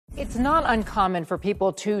It's not uncommon for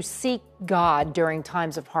people to seek God during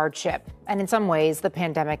times of hardship, and in some ways, the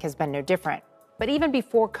pandemic has been no different. But even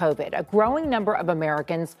before COVID, a growing number of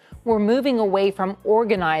Americans were moving away from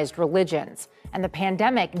organized religions, and the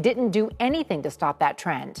pandemic didn't do anything to stop that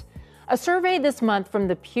trend. A survey this month from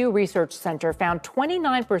the Pew Research Center found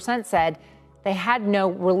 29% said they had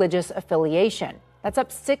no religious affiliation. That's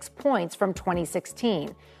up 6 points from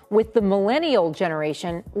 2016, with the millennial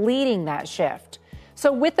generation leading that shift.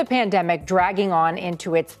 So with the pandemic dragging on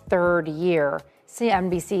into its third year,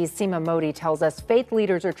 CNBC's Seema Modi tells us faith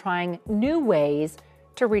leaders are trying new ways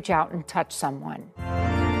to reach out and touch someone.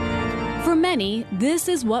 For many, this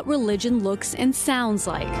is what religion looks and sounds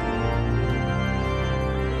like.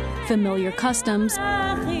 Familiar customs,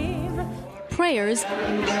 prayers,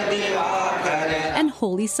 and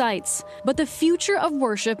holy sites. But the future of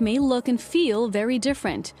worship may look and feel very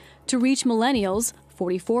different. To reach millennials,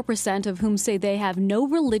 44% of whom say they have no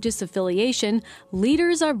religious affiliation,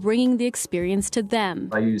 leaders are bringing the experience to them.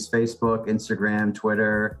 I use Facebook, Instagram,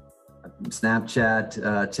 Twitter,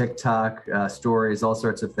 Snapchat, TikTok, stories, all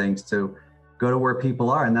sorts of things to go to where people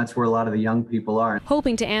are, and that's where a lot of the young people are.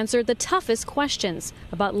 Hoping to answer the toughest questions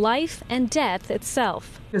about life and death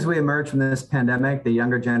itself. As we emerge from this pandemic, the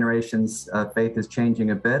younger generation's faith is changing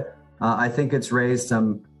a bit. I think it's raised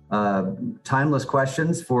some timeless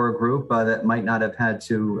questions for a group that might not have had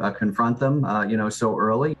to confront them, so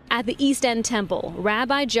early. At the East End Temple,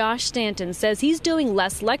 Rabbi Josh Stanton says he's doing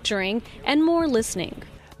less lecturing and more listening.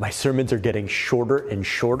 My sermons are getting shorter and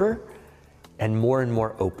shorter and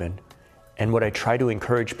more open. And what I try to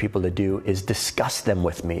encourage people to do is discuss them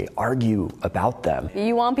with me, argue about them.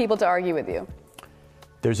 You want people to argue with you?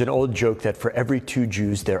 There's an old joke that for every 2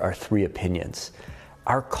 Jews, there are 3 opinions.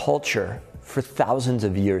 Our culture for thousands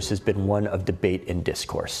of years has been one of debate and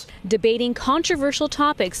discourse. Debating controversial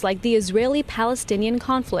topics like the Israeli-Palestinian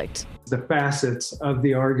conflict. The facets of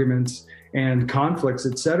the arguments and conflicts,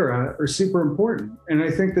 et cetera, are super important. And I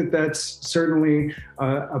think that that's certainly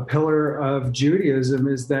a pillar of Judaism,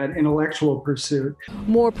 is that intellectual pursuit.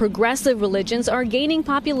 More progressive religions are gaining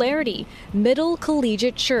popularity. Middle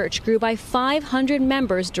Collegiate Church grew by 500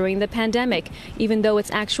 members during the pandemic, even though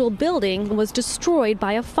its actual building was destroyed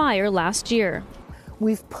by a fire last year.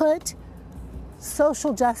 We've put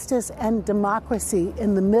social justice and democracy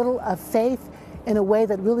in the middle of faith in a way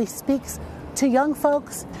that really speaks to young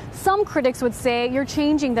folks. Some critics would say you're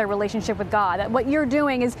changing their relationship with God, that what you're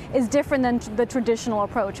doing is different than the traditional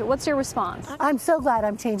approach. What's your response? I'm so glad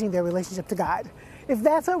I'm changing their relationship to God. If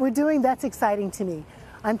that's what we're doing, that's exciting to me.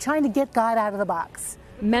 I'm trying to get God out of the box.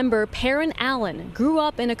 Member Perrin Allen grew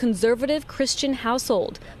up in a conservative Christian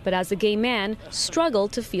household, but as a gay man,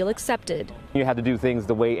 struggled to feel accepted. You have to do things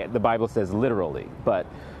the way the Bible says literally, but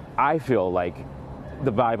I feel like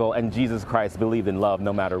the Bible and Jesus Christ believed in love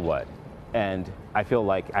no matter what. And I feel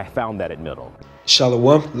like I found that at Middle.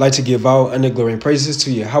 Shalom. I'd like to give all honor, glory, and praises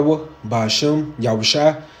to Yahweh, Ba'ashem,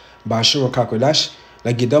 Yahushua, Ba'ashem, Kakodash.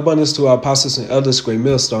 Like give double honors to our apostles and elders, great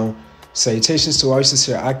millstone. Salutations to our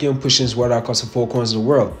sincere Akim, pushing his word out across the 4 corners of the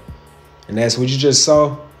world. And that's what you just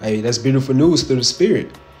saw. Hey, that's beautiful news through the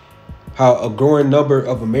Spirit. How a growing number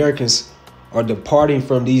of Americans are departing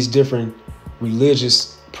from these different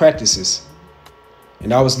religious practices.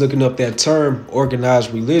 And I was looking up that term,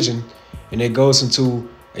 organized religion, and it goes into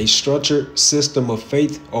a structured system of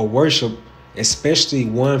faith or worship, especially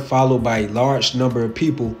one followed by a large number of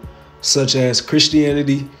people, such as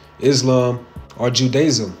Christianity, Islam, or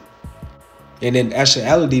Judaism. And in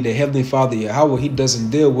actuality, the Heavenly Father, Yahweh, he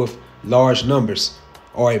doesn't deal with large numbers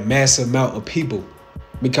or a massive amount of people.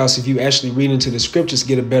 Because if you actually read into the scriptures,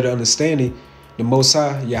 get a better understanding, the Most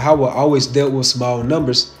High, Yahweh, always dealt with small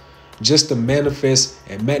numbers just to manifest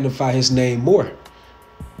and magnify his name more.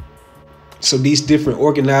 So these different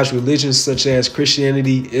organized religions such as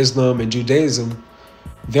Christianity, Islam, and Judaism,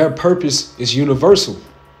 their purpose is universal,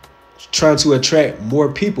 trying to attract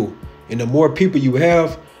more people. And the more people you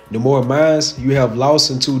have, the more minds you have lost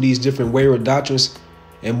into these different wayward doctrines,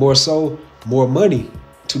 and more so, more money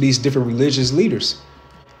to these different religious leaders.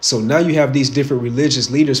 So now you have these different religious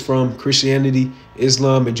leaders from Christianity,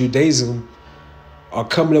 Islam, and Judaism are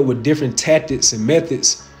coming up with different tactics and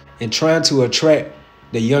methods and trying to attract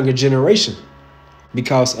the younger generation.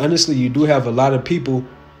 Because honestly, you do have a lot of people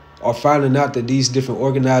are finding out that these different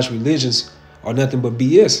organized religions are nothing but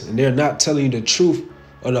BS, and they're not telling you the truth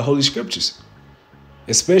of the Holy Scriptures.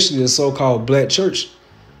 Especially the so-called black church,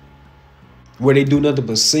 where they do nothing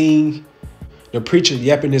but sing, the preacher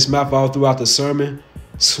yapping his mouth all throughout the sermon,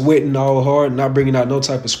 sweating all hard, not bringing out no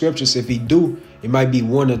type of scriptures. If he do, it might be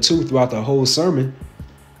 1 or 2 throughout the whole sermon.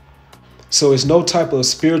 So it's no type of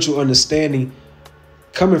spiritual understanding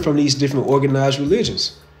coming from these different organized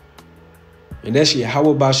religions. And that's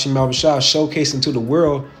Yahweh Ba'Shem Yahushua showcasing to the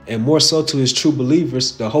world, and more so to his true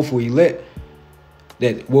believers, the hopeful elect,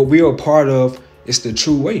 that what we are a part of is the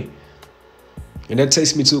true way. And that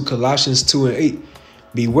takes me to Colossians 2:8.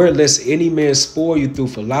 Beware lest any man spoil you through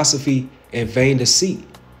philosophy and vain deceit.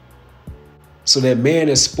 So that man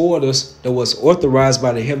that spoiled us, that was authorized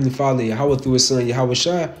by the Heavenly Father Yahweh through his son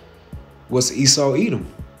Yahushua, was Esau Edom.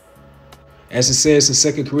 As it says in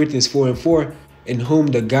 2 Corinthians 4:4, in whom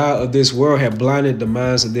the God of this world had blinded the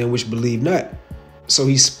minds of them which believe not. So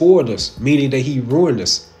he spoiled us, meaning that he ruined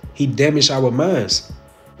us. He damaged our minds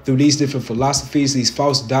through these different philosophies, these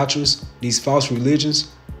false doctrines, these false religions.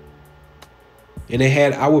 And they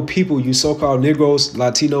had our people, you so-called Negroes,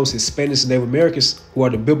 Latinos, Hispanics, and Native Americans, who are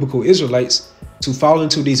the biblical Israelites, to fall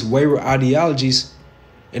into these wayward ideologies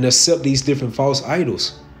and accept these different false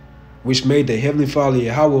idols, which made the Heavenly Father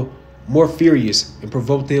Yahweh more furious and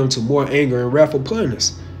provoked them to more anger and wrath upon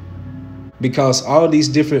us. Because all these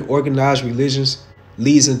different organized religions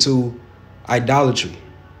leads into idolatry,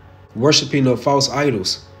 worshiping of false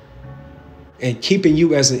idols, and keeping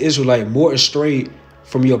you as an Israelite more astray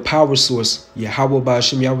from your power source, Yahweh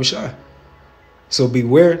Ba'Shem Yahushua. So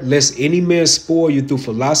beware lest any man spoil you through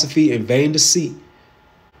philosophy and vain deceit.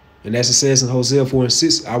 And as it says in Hosea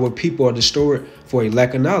 4:6, our people are destroyed for a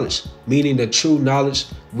lack of knowledge, meaning the true knowledge,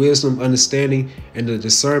 wisdom, understanding, and the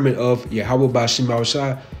discernment of Yahweh Ba'Shem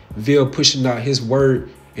Yahushua, via pushing out his word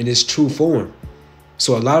in its true form.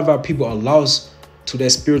 So a lot of our people are lost to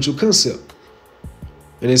that spiritual concept.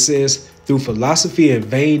 And it says, through philosophy and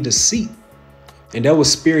vain deceit. And that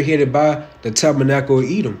was spearheaded by the tabernacle of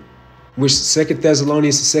Edom, which 2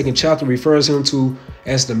 Thessalonians, the 2nd chapter, refers him to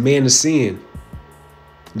as the man of sin,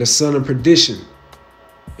 the son of perdition.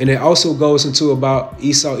 And it also goes into about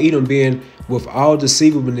Esau Edom being with all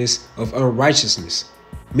deceivableness of unrighteousness,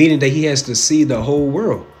 meaning that he has deceived the whole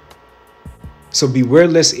world. So beware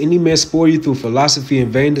lest any man spoil you through philosophy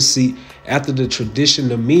and vain deceit after the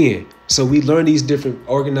tradition of men. So we learn these different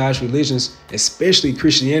organized religions, especially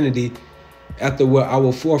Christianity, after what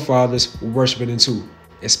our forefathers were worshiping into,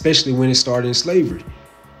 especially when it started in slavery.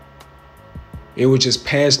 It was just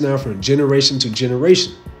passed down from generation to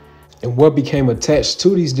generation. And what became attached to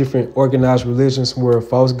these different organized religions were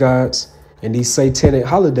false gods and these satanic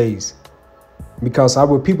holidays. Because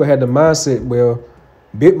our people had the mindset, well,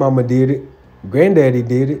 Big Mama did it, Granddaddy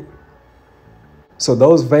did it. So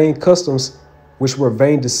those vain customs, which were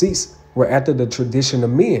vain deceits, were after the tradition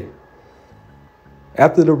of men,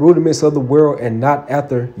 after the rudiments of the world, and not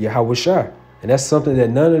after Yahushua. And that's something that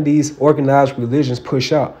none of these organized religions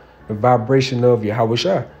push out, the vibration of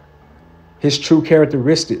Yahushua, his true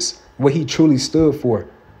characteristics, what he truly stood for,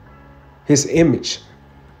 his image,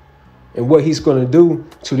 and what he's going to do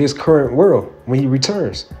to this current world when he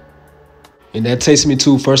returns. And that takes me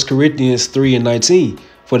to 1 Corinthians 3:19.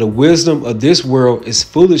 For the wisdom of this world is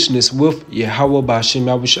foolishness with Yahweh Ba'Shem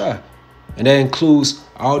Yahushua. And that includes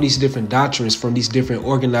all these different doctrines from these different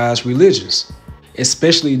organized religions,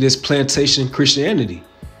 especially this plantation Christianity.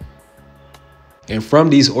 And from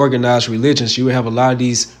these organized religions, you will have a lot of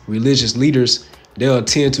these religious leaders. They'll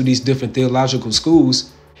attend to these different theological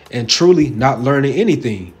schools and truly not learning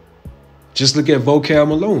anything. Just look at vocab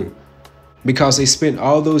alone, because they spent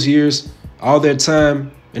all those years, all their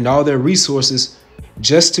time, and all their resources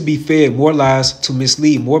just to be fed more lies, to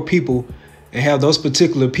mislead more people and have those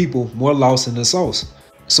particular people more lost in the sauce.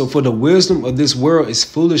 So for the wisdom of this world is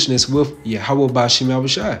foolishness with Yahweh Ba'Shem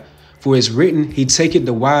Yahushua. For it's written, he taketh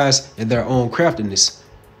the wise in their own craftiness.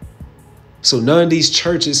 So none of these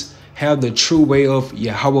churches have the true way of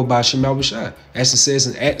Yahweh Ba'Shem Yahushua. As it says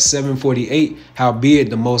in Acts 7:48, howbeit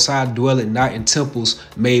the Most High dwelleth not in temples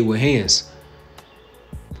made with hands.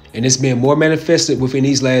 And it's been more manifested within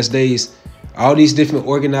these last days. All these different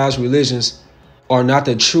organized religions are not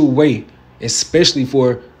the true way, especially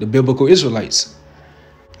for the biblical Israelites.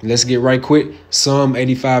 Let's get right quick. Psalm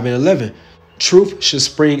 85:11. Truth should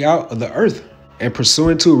spring out of the earth. And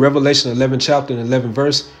pursuant to Revelation 11 chapter and 11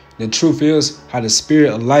 verse, the truth is how the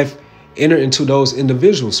spirit of life entered into those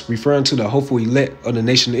individuals, referring to the hopeful elect of the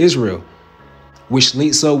nation of Israel, which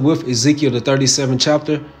links up with Ezekiel the 37th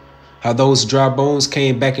chapter, how those dry bones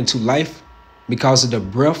came back into life because of the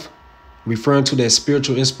breath, referring to that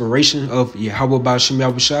spiritual inspiration of Yahweh Ba'Shem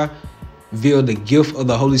Yahushua via the gift of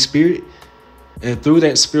the Holy Spirit. And through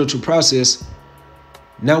that spiritual process,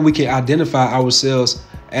 now we can identify ourselves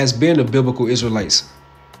as being the biblical Israelites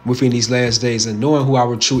within these last days, and knowing who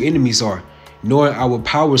our true enemies are, knowing our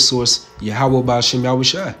power source, Yahweh Ba'Shem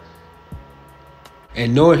Yahushua,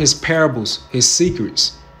 and knowing his parables, his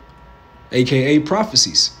secrets, aka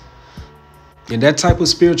prophecies. And that type of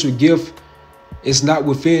spiritual gift is not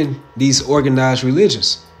within these organized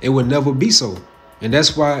religions. It will never be so. And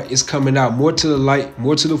that's why it's coming out more to the light,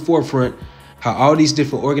 more to the forefront, how all these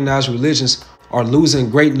different organized religions are losing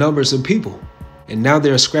great numbers of people. And now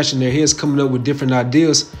they're scratching their heads, coming up with different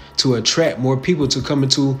ideas to attract more people to come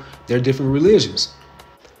into their different religions.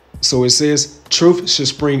 So it says, truth should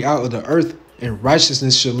spring out of the earth and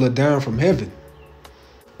righteousness should look down from heaven.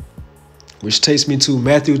 Which takes me to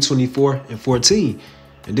Matthew 24:14.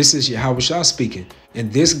 And this is Yahushua speaking.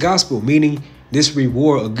 And this gospel, meaning this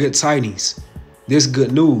reward of good tidings, this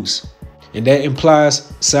good news. And that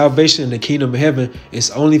implies salvation in the kingdom of heaven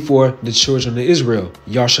is only for the children of Israel,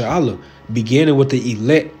 Yasha'Allah, beginning with the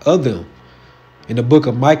elect of them. In the book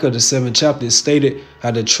of Micah, the 7th chapter, is stated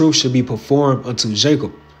how the truth should be performed unto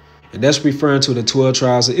Jacob. And that's referring to the 12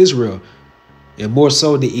 tribes of Israel, and more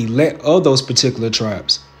so the elect of those particular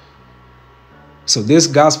tribes. So this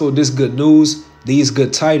gospel, this good news, these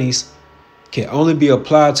good tidings can only be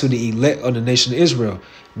applied to the elect of the nation of Israel,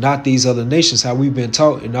 not these other nations, how we've been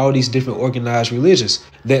taught in all these different organized religions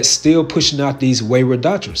that's still pushing out these wayward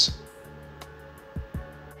doctrines.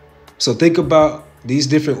 So think about these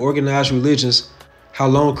different organized religions, how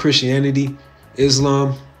long Christianity,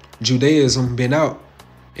 Islam, Judaism been out,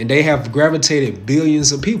 and they have gravitated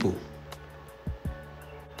billions of people.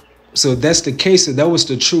 So if that's the case, if that was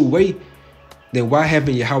the true way, then why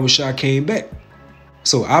haven't Yahushua came back?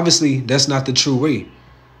 So obviously that's not the true way.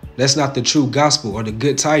 That's not the true gospel or the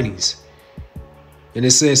good tidings. And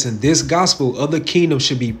it says, in this gospel of the kingdom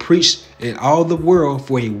should be preached in all the world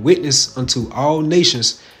for a witness unto all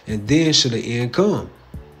nations, and then shall the end come.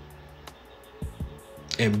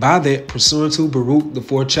 And by that, pursuant to Baruch, the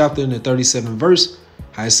 4th chapter and the 37th verse,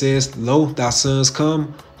 how it says, lo, thy sons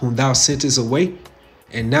come, whom thou sentest away.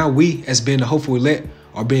 And now we, as being the hopeful elect,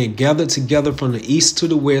 are being gathered together from the east to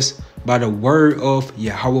the west by the word of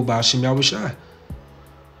Yahweh Ba'ashem Yahushua.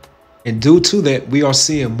 And due to that, we are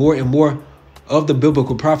seeing more and more of the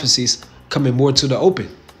biblical prophecies coming more to the open.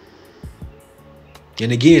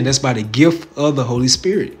 And again, that's by the gift of the Holy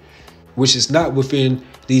Spirit, which is not within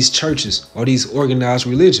these churches or these organized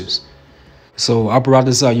religions. So I brought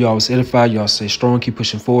this out. Y'all was edified. Y'all stay strong. Keep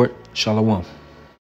pushing forward. Shalom.